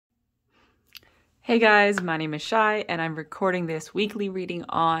Hey guys, my name is Shai, and I'm recording this weekly reading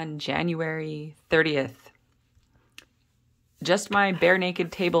on January 30th. Just my bare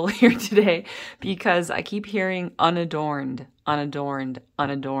naked table here today because I keep hearing unadorned, unadorned,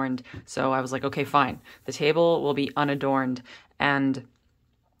 unadorned. So I was like, okay, fine. The table will be unadorned. And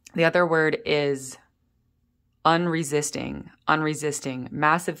the other word is unresisting, unresisting.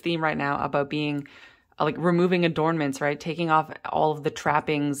 Massive theme right now about being like removing adornments, right? Taking off all of the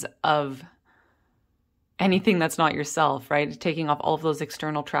trappings of anything that's not yourself, right? Taking off all of those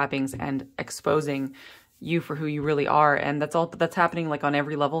external trappings and exposing you for who you really are. And that's happening like on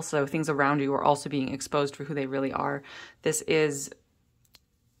every level. So things around you are also being exposed for who they really are. This is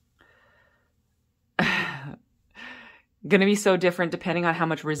going to be so different depending on how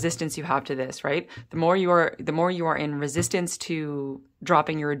much resistance you have to this, right? The more you are in resistance to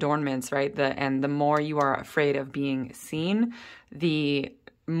dropping your adornments, right? And the more you are afraid of being seen, the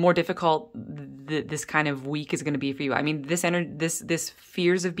more difficult this kind of week is going to be for you. I mean, this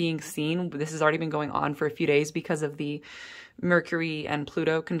fears of being seen, this has already been going on for a few days because of the Mercury and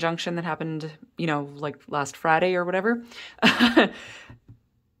Pluto conjunction that happened, like last Friday or whatever.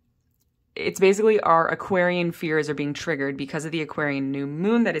 It's basically our Aquarian fears are being triggered because of the Aquarian new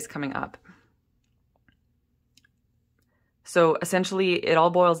moon that is coming up. So essentially, it all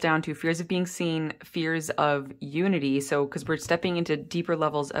boils down to fears of being seen, fears of unity. So because we're stepping into deeper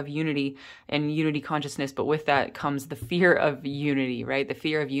levels of unity and unity consciousness, but with that comes the fear of unity, right? The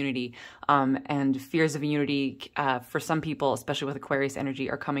fear of unity. And fears of unity for some people, especially with Aquarius energy,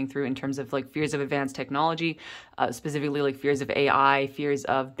 are coming through in terms of like fears of advanced technology, specifically like fears of AI, fears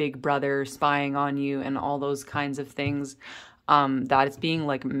of Big Brother spying on you and all those kinds of things. That is being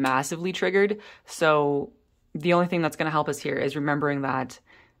like massively triggered. So the only thing that's going to help us here is remembering that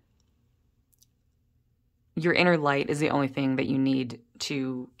your inner light is the only thing that you need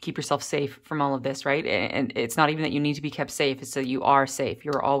to keep yourself safe from all of this, right? And it's not even that you need to be kept safe. It's that you are safe.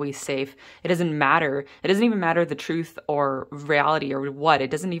 You're always safe. It doesn't matter. It doesn't even matter the truth or reality or what.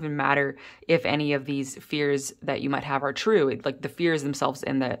 It doesn't even matter if any of these fears that you might have are true. Like the fears themselves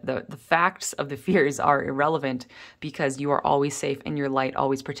and the facts of the fears are irrelevant because you are always safe and your light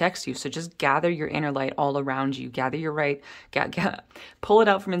always protects you. So just gather your inner light all around you. Gather your right, pull it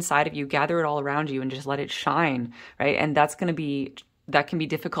out from inside of you, gather it all around you and just let it shine, right? And that can be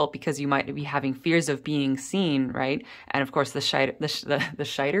difficult because you might be having fears of being seen, right? And of course, the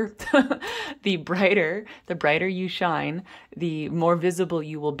brighter you shine, the more visible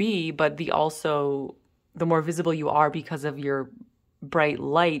you will be, but the more visible you are because of your bright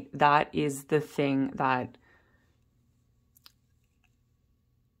light. That is the thing that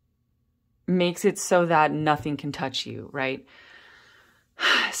makes it so that nothing can touch you, right?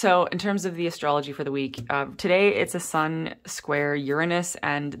 So in terms of the astrology for the week, today it's a sun square Uranus,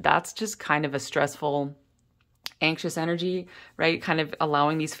 and that's just kind of a stressful, anxious energy, right? Kind of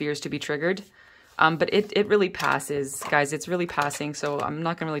allowing these fears to be triggered. But it really passes, guys. It's really passing. So I'm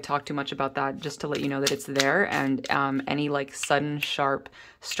not going to really talk too much about that, just to let you know that it's there. And any like sudden, sharp,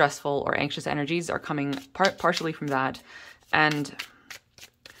 stressful or anxious energies are coming partially from that. And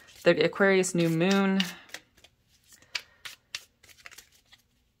the Aquarius new moon,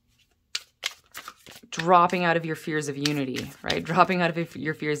 dropping out of your fears of unity, right? Dropping out of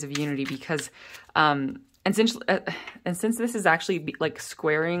your fears of unity because, and since this is actually like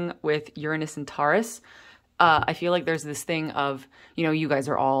squaring with Uranus and Taurus, I feel like there's this thing of, you guys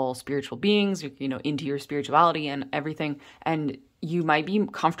are all spiritual beings, into your spirituality and everything. And you might be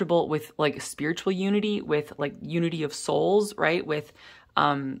comfortable with like spiritual unity, with like unity of souls, right? With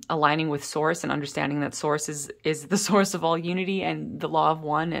aligning with source and understanding that source is the source of all unity and the law of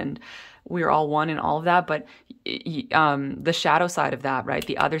one, and we're all one and all of that. But the shadow side of that, right?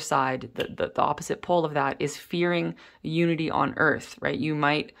 The other side, the opposite pole of that is fearing unity on earth, right? You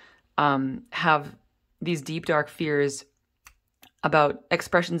might have these deep, dark fears about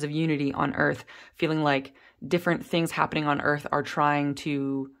expressions of unity on earth, feeling like different things happening on earth are trying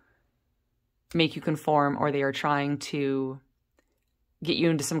to make you conform, or they are trying to get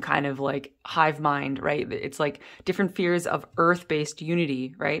you into some kind of like hive mind, right? It's like different fears of earth-based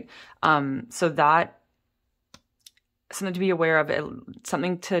unity, right? So that, something to be aware of,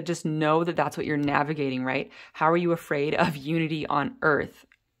 something to just know that that's what you're navigating, right? How are you afraid of unity on earth?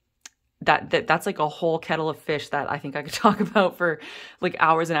 That's like a whole kettle of fish that I think I could talk about for like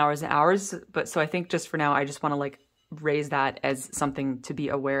hours and hours and hours. But so I think just for now, I just want to like raise that as something to be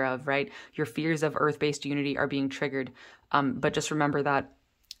aware of, right? Your fears of earth-based unity are being triggered. But just remember that,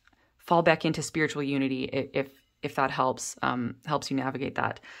 fall back into spiritual unity if that helps you navigate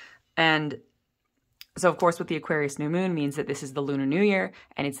that. And So of course, with the Aquarius new moon means that this is the Lunar New Year,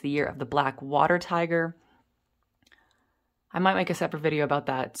 and it's the year of the black water tiger. I might make a separate video about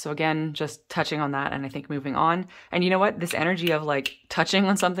that. So again, just touching on that and I think moving on. And you know what? This energy of like touching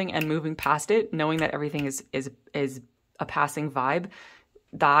on something and moving past it, knowing that everything is a passing vibe,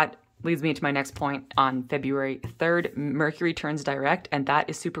 that leads me to my next point. On February 3rd, Mercury turns direct, and that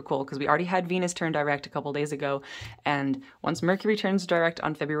is super cool because we already had Venus turn direct a couple days ago. And once Mercury turns direct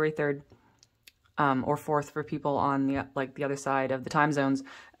on February 3rd, or 4th for people on the other side of the time zones,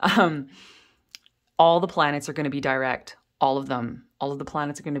 all the planets are going to be direct. All of them. All of the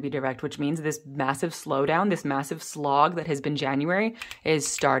planets are going to be direct, which means this massive slowdown, this massive slog that has been January is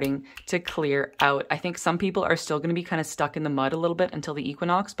starting to clear out. I think some people are still going to be kind of stuck in the mud a little bit until the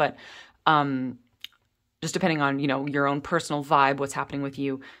equinox, but just depending on, you know, your own personal vibe, what's happening with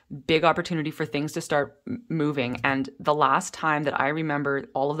you, big opportunity for things to start moving. And the last time that I remember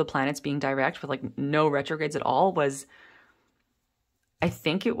all of the planets being direct with like no retrogrades at all was, I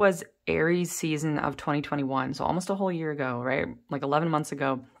think it was Aries season of 2021. So almost a whole year ago, right? Like 11 months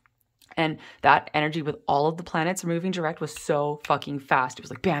ago. And that energy with all of the planets moving direct was so fucking fast. It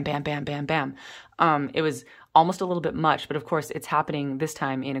was like bam, bam, bam, bam, bam. It was almost a little bit much, but of course it's happening this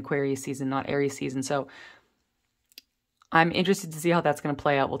time in Aquarius season, not Aries season. So I'm interested to see how that's going to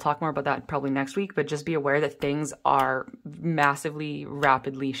play out. We'll talk more about that probably next week, but just be aware that things are massively,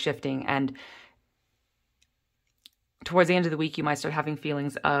 rapidly shifting. And towards the end of the week, you might start having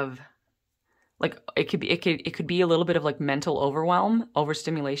feelings of like, it could be a little bit of like mental overwhelm,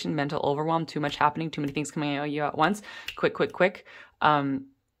 overstimulation, mental overwhelm, too much happening, too many things coming at you at once. Quick. I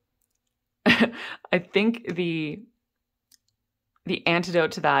think the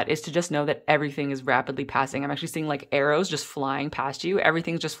antidote to that is to just know that everything is rapidly passing. I'm actually seeing like arrows just flying past you.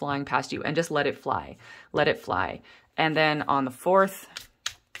 Everything's just flying past you, and just let it fly. Let it fly. And then on the 4th,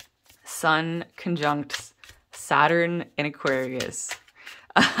 Sun conjuncts Saturn in Aquarius.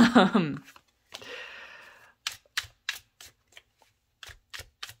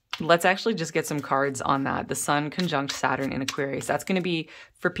 Let's actually just get some cards on that. The Sun conjunct Saturn in Aquarius. That's going to be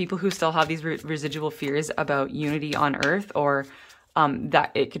for people who still have these residual fears about unity on Earth, or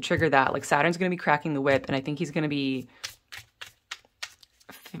that it could trigger that. Like Saturn's going to be cracking the whip, and I think he's going to be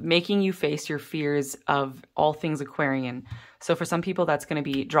making you face your fears of all things Aquarian. So for some people, that's going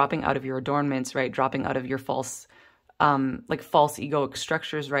to be dropping out of your adornments, right? Dropping out of your false egoic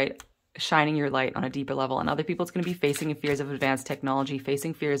structures, right? Shining your light on a deeper level. And other people, it's going to be facing fears of advanced technology,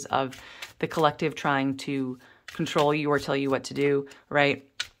 facing fears of the collective trying to control you or tell you what to do, right?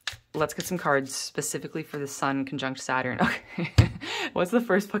 Let's get some cards specifically for the Sun conjunct Saturn. Okay. What's the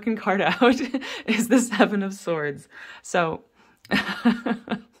first fucking card out? Is the Seven of Swords. So,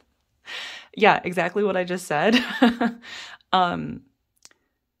 yeah, exactly what I just said.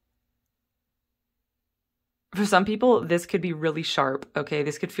 For some people, this could be really sharp, okay?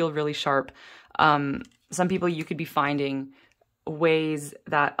 This could feel really sharp. Some people, you could be finding ways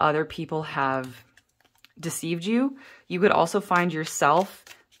that other people have deceived you. You could also find yourself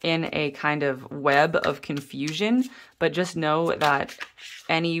in a kind of web of confusion, but just know that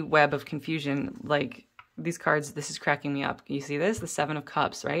any web of confusion, like these cards, this is cracking me up. You see this? The Seven of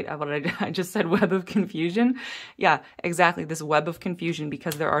Cups, right? I just said web of confusion. Yeah, exactly. This web of confusion,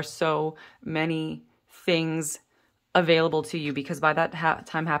 because there are so many things available to you, because by that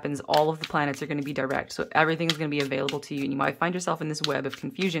time happens, all of the planets are going to be direct. So everything is going to be available to you. And you might find yourself in this web of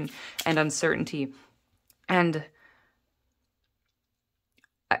confusion and uncertainty. And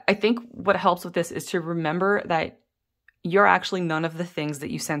I think what helps with this is to remember that you're actually none of the things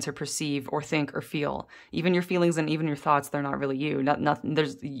that you sense or perceive or think or feel. Even your feelings and even your thoughts, they're not really you.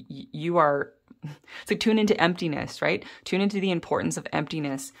 You are, it's like tune into emptiness, right? Tune into the importance of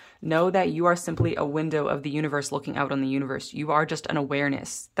emptiness. Know that you are simply a window of the universe looking out on the universe. You are just an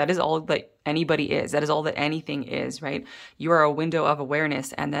awareness. That is all that anybody is. That is all that anything is, right? You are a window of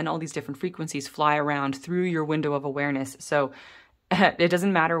awareness, and then all these different frequencies fly around through your window of awareness. So it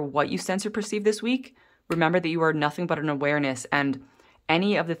doesn't matter what you sense or perceive this week. Remember that you are nothing but an awareness, and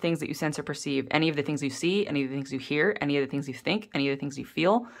any of the things that you sense or perceive, any of the things you see, any of the things you hear, any of the things you think, any of the things you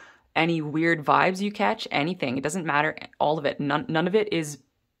feel, any weird vibes you catch, anything, it doesn't matter. All of it, none of it is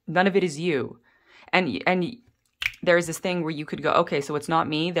you. And there is this thing where you could go, okay, so it's not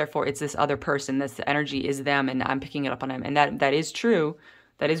me, therefore it's this other person. This energy is them, and I'm picking it up on them, and that is true.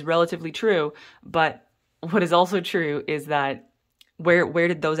 That is relatively true. But what is also true is that where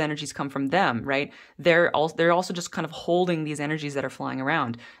did those energies come from them, right? They're also just kind of holding these energies that are flying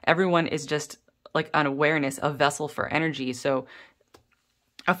around. Everyone is just like an awareness, a vessel for energy. So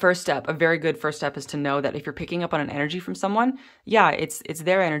a first step, a very good first step, is to know that if you're picking up on an energy from someone, yeah, it's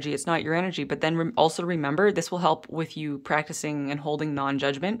their energy, it's not your energy. But then also remember, this will help with you practicing and holding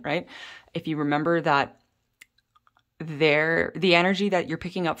non-judgment, right? If you remember that the energy that you're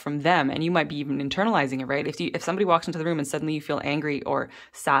picking up from them, and you might be even internalizing it, right? If somebody walks into the room and suddenly you feel angry or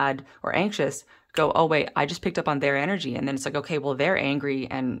sad or anxious, go, oh wait, I just picked up on their energy. And then it's like, okay, well, they're angry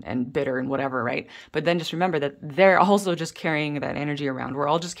and bitter and whatever, right? But then just remember that they're also just carrying that energy around. We're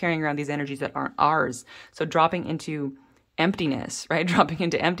all just carrying around these energies that aren't ours. So dropping into emptiness, right? Dropping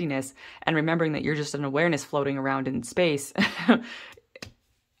into emptiness and remembering that you're just an awareness floating around in space.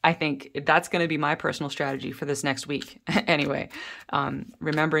 I think that's going to be my personal strategy for this next week. Anyway,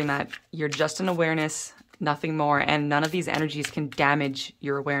 remembering that you're just an awareness, nothing more, and none of these energies can damage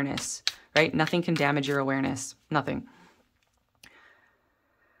your awareness, right? Nothing can damage your awareness. Nothing.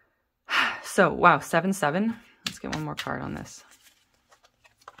 So, wow, 7-7. Let's get one more card on this.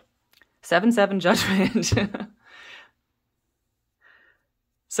 7-7 Judgment.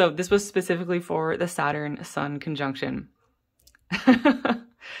 So this was specifically for the Saturn-Sun conjunction.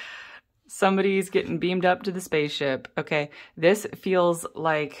 Somebody's getting beamed up to the spaceship. Okay, this feels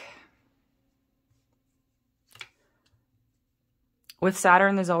like, with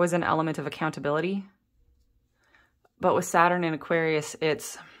Saturn, there's always an element of accountability. But with Saturn in Aquarius,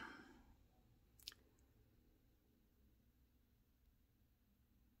 it's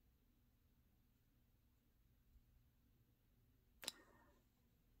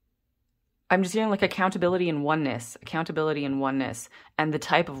I'm just hearing like accountability and oneness, and the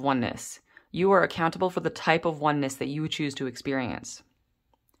type of oneness. You are accountable for the type of oneness that you choose to experience.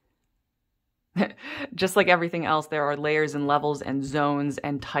 Just like everything else, there are layers and levels and zones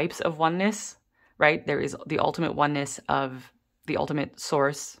and types of oneness, right? There is the ultimate oneness of the ultimate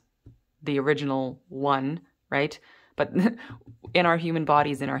source, the original one, right? But in our human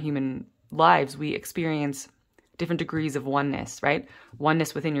bodies, in our human lives, we experience different degrees of oneness, right?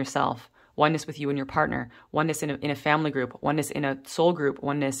 Oneness within yourself, oneness with you and your partner, oneness in a family group, oneness in a soul group,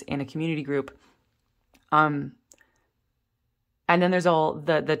 oneness in a community group. And then there's all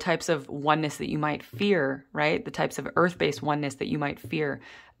the types of oneness that you might fear, right? The types of earth-based oneness that you might fear.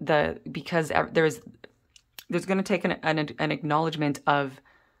 Because there's going to take an acknowledgement of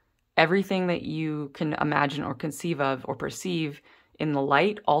everything that you can imagine or conceive of or perceive in the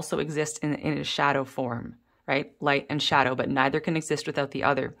light also exists in a shadow form, right? Light and shadow, but neither can exist without the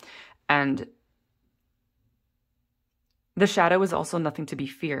other. And the shadow is also nothing to be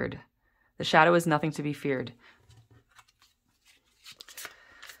feared. The shadow is nothing to be feared.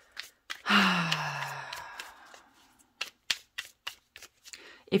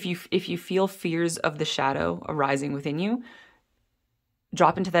 If you feel fears of the shadow arising within you,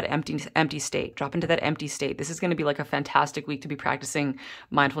 drop into that empty state. Drop into that empty state. This is going to be like a fantastic week to be practicing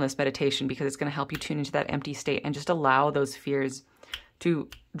mindfulness meditation, because it's going to help you tune into that empty state and just allow those fears to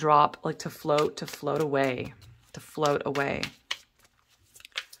drop, like to float away,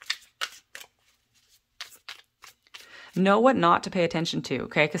 Know what not to pay attention to,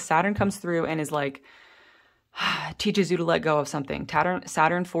 okay? Because Saturn comes through and is like, teaches you to let go of something.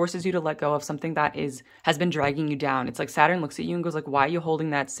 Saturn forces you to let go of something that has been dragging you down. It's like Saturn looks at you and goes like, why are you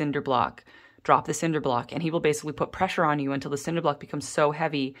holding that cinder block? Drop the cinder block. And he will basically put pressure on you until the cinder block becomes so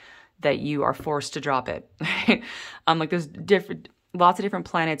heavy that you are forced to drop it. Like there's lots of different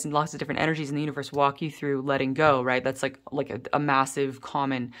planets and lots of different energies in the universe walk you through letting go, right? That's like a massive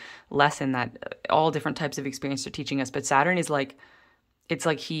common lesson that all different types of experience are teaching us. But Saturn is like, it's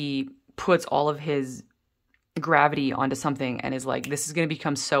like he puts all of his gravity onto something and is like, this is going to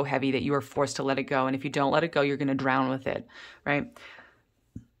become so heavy that you are forced to let it go. And if you don't let it go, you're going to drown with it, right?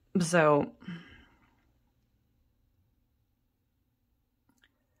 So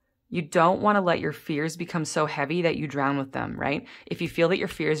you don't want to let your fears become so heavy that you drown with them, right? If you feel that your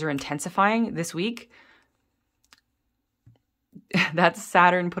fears are intensifying this week, that's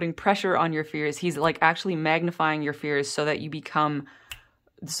Saturn putting pressure on your fears. He's like actually magnifying your fears so that you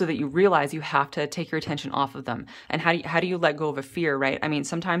realize you have to take your attention off of them. And how do you let go of a fear, right? I mean,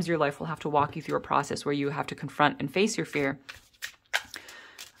 sometimes your life will have to walk you through a process where you have to confront and face your fear.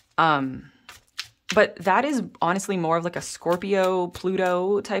 But that is honestly more of like a Scorpio,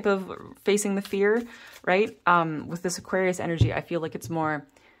 Pluto type of facing the fear, right? With this Aquarius energy, I feel like it's more,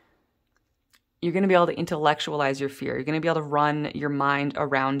 you're going to be able to intellectualize your fear. You're going to be able to run your mind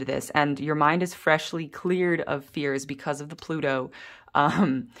around this. And your mind is freshly cleared of fears because of the Pluto,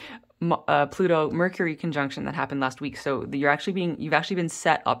 Mercury conjunction that happened last week. So you've actually been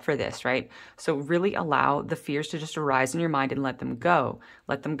set up for this, right? So really allow the fears to just arise in your mind and let them go.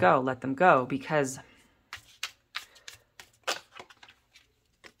 Let them go, because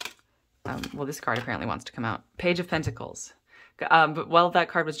well, this card apparently wants to come out. Page of Pentacles. But while that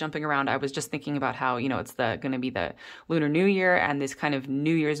card was jumping around, I was just thinking about how, you know, it's going to be the Lunar New Year, and this kind of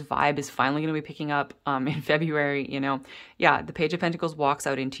New Year's vibe is finally going to be picking up in February, you know. Yeah, the Page of Pentacles walks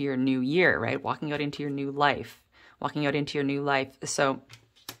out into your new year, right? Walking out into your new life. Walking out into your new life. So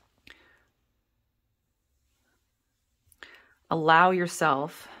allow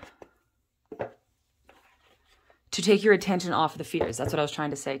yourself to take your attention off the fears. That's what I was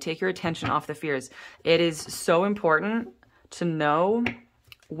trying to say. Take your attention off the fears. It is so important to know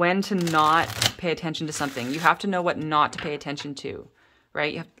when to not pay attention to something. You have to know what not to pay attention to,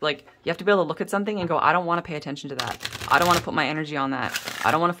 right? You have to be able to look at something and go, I don't want to pay attention to that. I don't want to put my energy on that.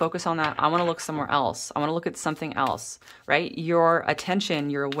 I don't want to focus on that. I want to look somewhere else. I want to look at something else, right? Your attention,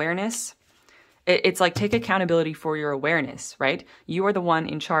 your awareness, it's like take accountability for your awareness, right? You are the one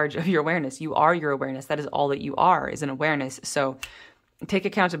in charge of your awareness. You are your awareness. That is all that you are, is an awareness. So take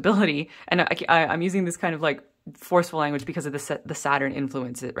accountability. And I'm using this kind of like forceful language because of the Saturn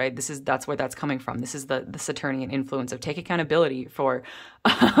influence, right? That's where that's coming from. This is the Saturnian influence of take accountability for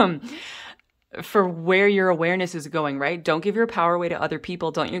where your awareness is going, right? Don't give your power away to other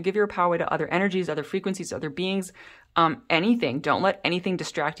people. Don't you give your power away to other energies, other frequencies, other beings, anything. Don't let anything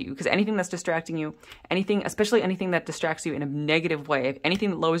distract you, because anything that's distracting you, anything, especially anything that distracts you in a negative way,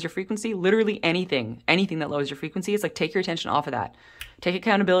 anything that lowers your frequency, literally anything that lowers your frequency, it's like take your attention off of that. Take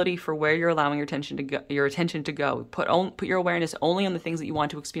accountability for where you're allowing your attention to go. Put your awareness only on the things that you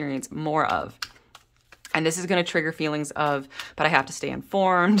want to experience more of. And this is going to trigger feelings of, but I have to stay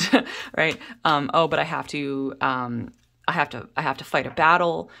informed, right? Oh, but I have to fight a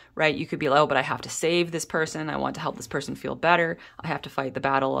battle, right? You could be like, oh, but I have to save this person. I want to help this person feel better. I have to fight the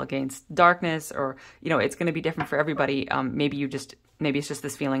battle against darkness, or, you know, it's going to be different for everybody. Maybe it's just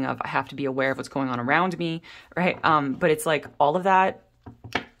this feeling of I have to be aware of what's going on around me, right? But it's like all of that,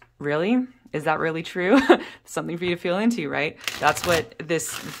 really? Is that really true? Something for you to feel into, right? That's what the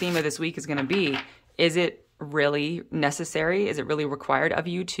theme of this week is going to be. Is it really necessary? Is it really required of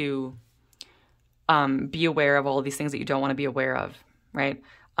you to be aware of all of these things that you don't want to be aware of, right?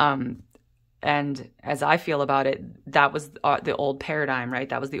 And as I feel about it, that was the old paradigm, right?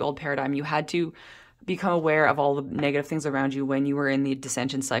 That was the old paradigm. You had to become aware of all the negative things around you when you were in the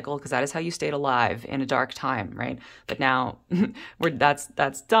descension cycle, because that is how you stayed alive in a dark time, right? But now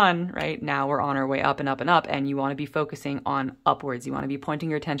that's done, right? Now we're on our way up and up and up, and you want to be focusing on upwards. You want to be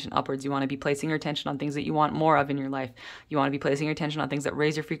pointing your attention upwards. You want to be placing your attention on things that you want more of in your life. You want to be placing your attention on things that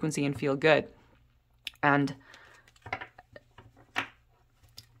raise your frequency and feel good. And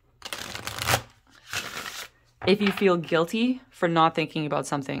if you feel guilty for not thinking about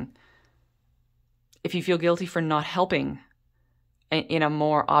something, if you feel guilty for not helping in a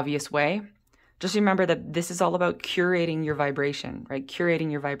more obvious way, just remember that this is all about curating your vibration, right?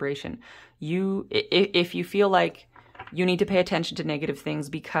 Curating your vibration. If you feel like you need to pay attention to negative things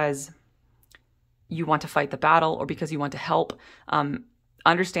because you want to fight the battle or because you want to help,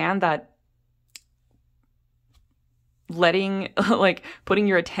 understand that putting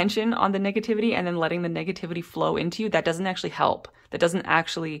your attention on the negativity and then letting the negativity flow into you, that doesn't actually help. That doesn't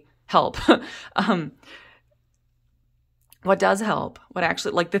actually help. What does help, what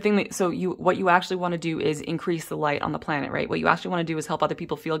you actually want to do is increase the light on the planet, right? What you actually want to do is help other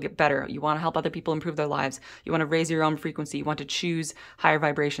people get better. You want to help other people improve their lives. You want to raise your own frequency. You want to choose higher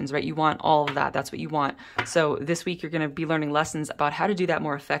vibrations, right? You want all of that. That's what you want. So this week you're going to be learning lessons about how to do that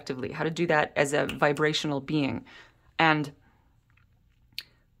more effectively, how to do that as a vibrational being. And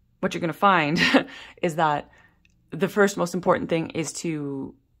what you're going to find is that the first most important thing is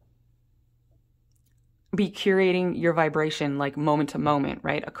to be curating your vibration like moment to moment,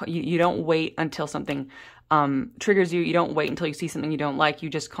 right? You don't wait until something triggers you. You don't wait until you see something you don't like.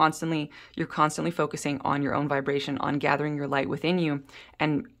 You're constantly focusing on your own vibration, on gathering your light within you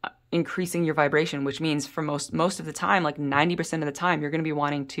and increasing your vibration, which means for most of the time, like 90% of the time, you're going to be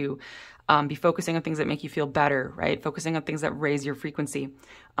wanting to be focusing on things that make you feel better, right? Focusing on things that raise your frequency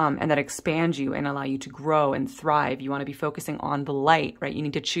and that expand you and allow you to grow and thrive. You want to be focusing on the light, right? You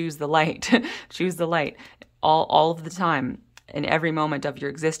need to choose the light, choose the light all of the time in every moment of your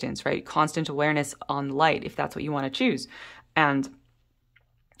existence, right? Constant awareness on light, if that's what you want to choose. And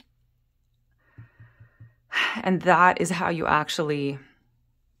that is how you actually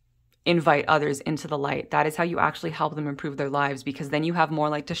invite others into the light. That is how you actually help them improve their lives, because then you have more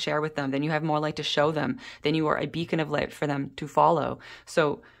light to share with them. Then you have more light to show them. Then you are a beacon of light for them to follow.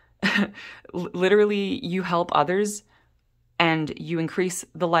 So literally you help others and you increase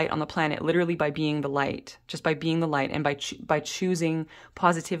the light on the planet literally by being the light, just by being the light, and by choosing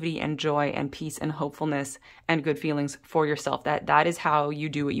positivity and joy and peace and hopefulness and good feelings for yourself. That is how you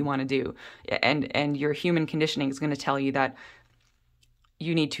do what you want to do. And your human conditioning is going to tell you that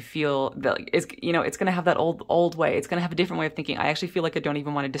you need to feel that it's going to have that old way. It's going to have a different way of thinking. I actually feel like I don't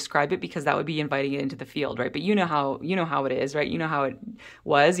even want to describe it, because that would be inviting it into the field, right? But you know how it is, right? You know how it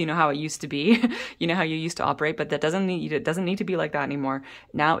was, you know how it used to be, you know how you used to operate, but it doesn't need to be like that anymore.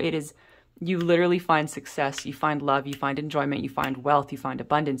 Now it is, you literally find success, you find love, you find enjoyment, you find wealth, you find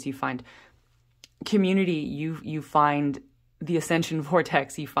abundance, you find community, you find the ascension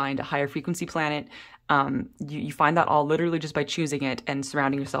vortex, you find a higher frequency planet. You find that all literally just by choosing it and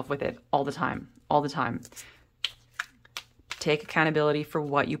surrounding yourself with it all the time. Take accountability for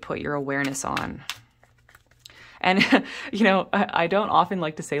what you put your awareness on. And, I don't often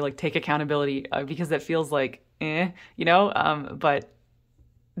like to say, like, take accountability because that feels like, but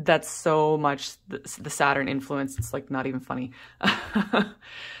that's so much the Saturn influence. It's like not even funny.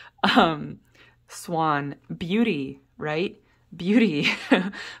 Swan, beauty, right? Beauty.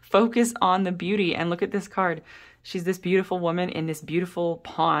 Focus on the beauty. And look at this card. She's this beautiful woman in this beautiful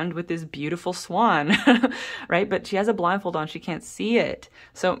pond with this beautiful swan, right? But she has a blindfold on. She can't see it.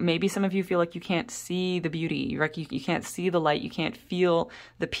 So maybe some of you feel like you can't see the beauty, right? You can't see the light. You can't feel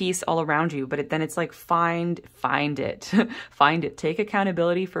the peace all around you. But then it's like, find it. Find it. Take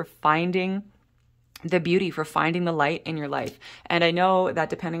accountability for finding the beauty, for finding the light in your life. And I know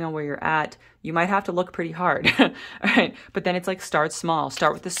that depending on where you're at, you might have to look pretty hard, right? But then it's like, start small.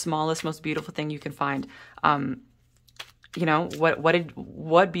 Start with the smallest, most beautiful thing you can find. What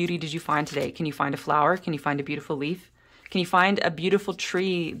beauty did you find today? Can you find a flower? Can you find a beautiful leaf? Can you find a beautiful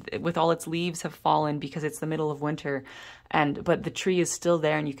tree with all its leaves have fallen because it's the middle of winter, but the tree is still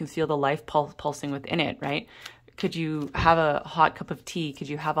there and you can feel the life pulsing within it, right? Could you have a hot cup of tea? Could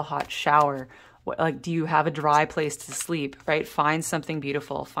you have a hot shower? Do you have a dry place to sleep, right? Find something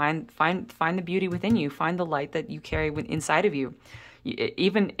beautiful. Find the beauty within you. Find the light that you carry inside of you.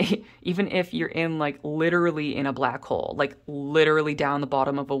 Even if you're in, like, literally in a black hole, like literally down the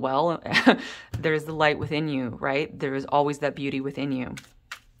bottom of a well, there's the light within you, right? There is always that beauty within you.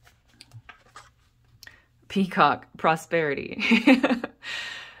 Peacock, prosperity.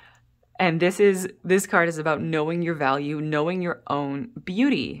 And this card is about knowing your value, knowing your own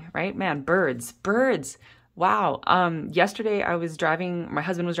beauty, right? Man, birds. Wow. Yesterday I was driving, my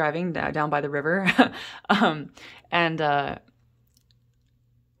husband was driving down by the river, down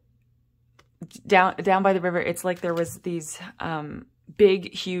by the river, it's like there was these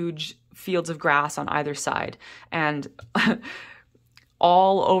big, huge fields of grass on either side. And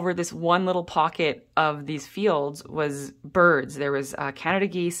all over this one little pocket of these fields was birds. There was Canada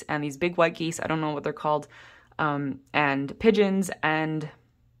geese and these big white geese. I don't know what they're called. And pigeons, and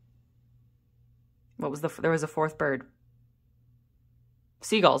there was a fourth bird.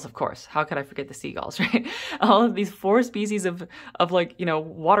 Seagulls, of course. How could I forget the seagulls, right? All of these 4 species of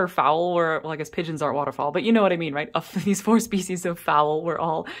waterfowl, or, well, I guess pigeons aren't waterfowl, but you know what I mean, right? Of these 4 species of fowl were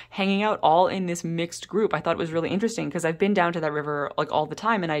all hanging out, all in this mixed group. I thought it was really interesting because I've been down to that river like all the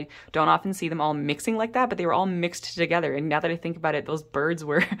time, and I don't often see them all mixing like that, but they were all mixed together. And now that I think about it, those birds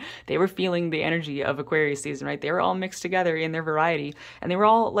were feeling the energy of Aquarius season, right? They were all mixed together in their variety, and they were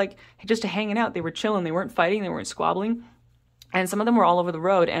all like just hanging out. They were chilling. They weren't fighting. They weren't squabbling. And some of them were all over the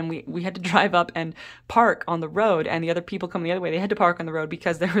road, and we had to drive up and park on the road, and the other people coming the other way, they had to park on the road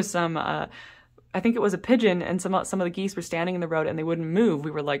because there was some, I think it was a pigeon, and some of the geese were standing in the road and they wouldn't move.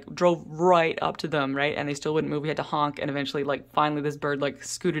 We were like, drove right up to them, right? And they still wouldn't move. We had to honk, and eventually, like, finally this bird, like,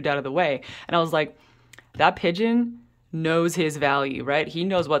 scooted out of the way. And I was like, that pigeon knows his value, right? He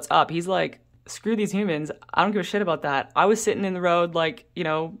knows what's up. He's like, screw these humans. I don't give a shit about that. I was sitting in the road, like,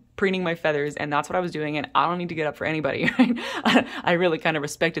 preening my feathers, and that's what I was doing, and I don't need to get up for anybody, right? I really kind of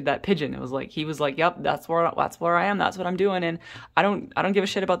respected that pigeon. It was like, he was like, yep, that's where I am, that's what I'm doing, and I don't give a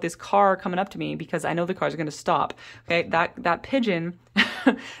shit about this car coming up to me because I know the cars are going to stop. Okay, that pigeon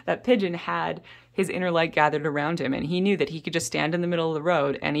that pigeon had his inner light gathered around him, and he knew that he could just stand in the middle of the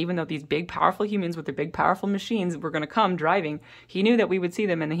road, and even though these big powerful humans with their big powerful machines were going to come driving, he knew that we would see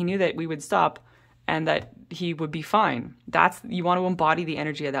them, and he knew that we would stop and that he would be fine. You want to embody the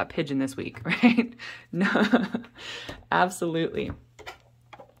energy of that pigeon this week, right? No, absolutely.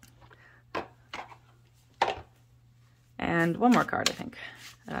 And one more card, I think.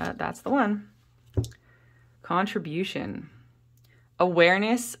 That's the one. Contribution.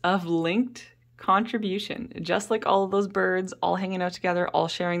 Awareness of linked contribution. Just like all of those birds, all hanging out together, all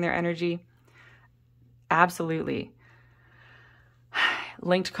sharing their energy. Absolutely.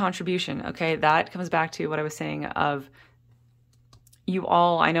 Linked contribution, okay? That comes back to what I was saying of you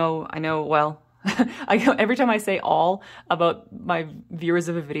all, I know, well, every time I say all about my viewers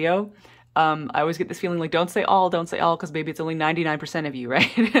of a video, I always get this feeling like, don't say all, because maybe it's only 99% of you,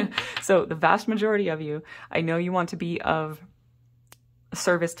 right? So the vast majority of you, I know you want to be of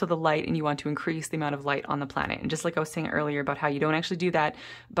service to the light and you want to increase the amount of light on the planet. And just like I was saying earlier about how you don't actually do that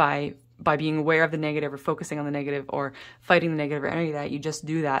by being aware of the negative or focusing on the negative or fighting the negative or any of that, you just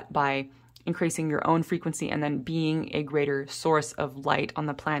do that by increasing your own frequency and then being a greater source of light on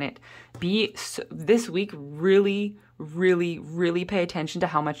the planet. This week, really, really, really pay attention to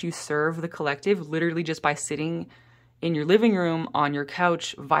how much you serve the collective, literally just by sitting in your living room, on your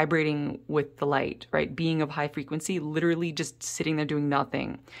couch, vibrating with the light, right? Being of high frequency, literally just sitting there doing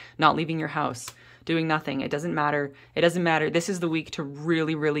nothing, not leaving your house, doing nothing. It doesn't matter. It doesn't matter. This is the week to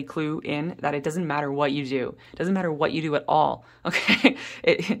really, really clue in that it doesn't matter what you do. It doesn't matter what you do at all. Okay.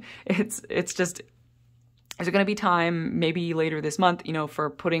 It's just, there's going to be time maybe later this month, you know, for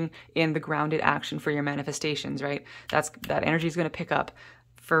putting in the grounded action for your manifestations, right? That energy is going to pick up.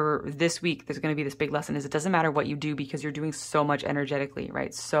 For this week, there's going to be this big lesson is it doesn't matter what you do because you're doing so much energetically,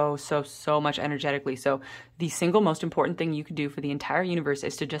 right? So much energetically. So the single most important thing you can do for the entire universe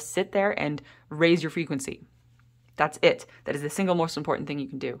is to just sit there and raise your frequency. That's it. That is the single most important thing you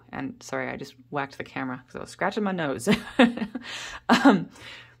can do. And sorry, I just whacked the camera because I was scratching my nose.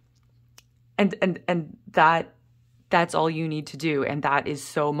 And that's all you need to do. And that is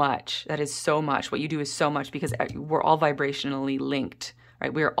so much. That is so much. What you do is so much because we're all vibrationally linked.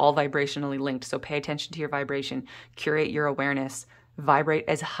 Right? We are all vibrationally linked. So pay attention to your vibration, curate your awareness, vibrate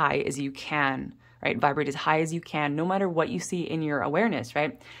as high as you can, right? Vibrate as high as you can, no matter what you see in your awareness,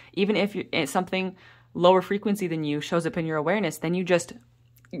 right? Even if something lower frequency than you shows up in your awareness, then you just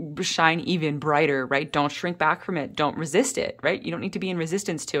shine even brighter, right? Don't shrink back from it. Don't resist it, right? You don't need to be in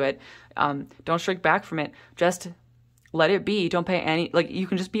resistance to it. Don't shrink back from it. Just let it be. Don't pay any, like, you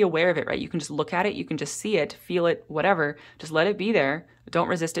can just be aware of it, right? You can just look at it. You can just see it, feel it, whatever. Just let it be there. Don't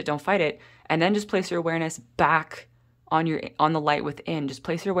resist it. Don't fight it. And then just place your awareness back on the light within. Just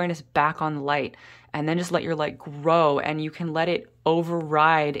place your awareness back on the light and then just let your light grow, and you can let it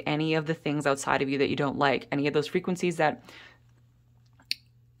override any of the things outside of you that you don't like, any of those frequencies that,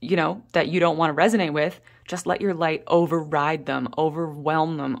 you know, that you don't want to resonate with. Just let your light override them,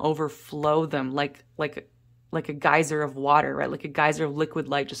 overwhelm them, overflow them like a geyser of water, right? Like a geyser of liquid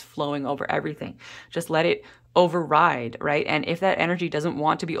light just flowing over everything. Just let it override, right? And if that energy doesn't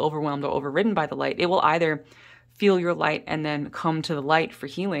want to be overwhelmed or overridden by the light, it will either feel your light and then come to the light for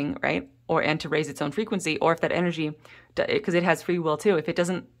healing, right? And to raise its own frequency. Or if that energy, because it has free will too, if it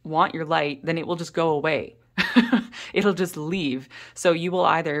doesn't want your light, then it will just go away. It'll just leave. So you will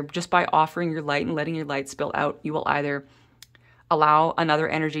either, just by offering your light and letting your light spill out, you will either allow another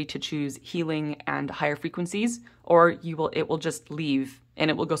energy to choose healing and higher frequencies, or it will just leave and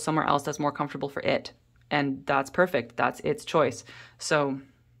it will go somewhere else that's more comfortable for it. And that's perfect. That's its choice. So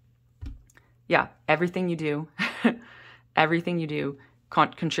yeah, everything you do,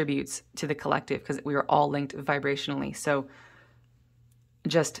 contributes to the collective because we are all linked vibrationally. So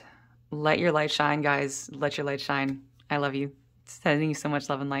just let your light shine, guys. Let your light shine. I love you. Sending you so much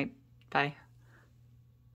love and light. Bye.